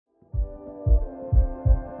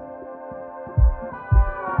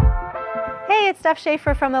Steph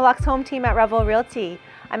Schaefer from the Lux Home Team at Revel Realty.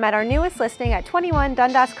 I'm at our newest listing at 21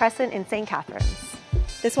 Dundas Crescent in St. Catharines.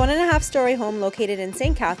 This 1.5-story home located in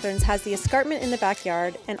St. Catharines has the escarpment in the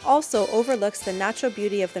backyard and also overlooks the natural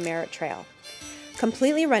beauty of the Merritt Trail.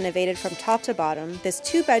 Completely renovated from top to bottom, this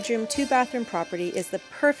 2-bedroom, 2-bathroom property is the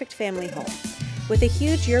perfect family home. With a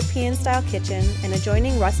huge European-style kitchen and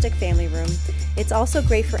adjoining rustic family room, it's also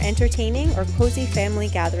great for entertaining or cozy family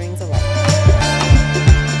gatherings alike.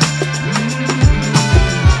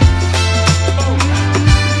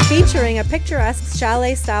 Featuring a picturesque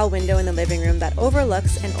chalet-style window in the living room that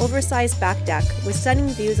overlooks an oversized back deck with stunning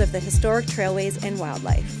views of the historic trailways and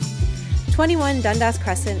wildlife. 21 Dundas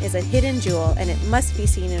Crescent is a hidden jewel and it must be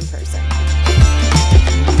seen in person.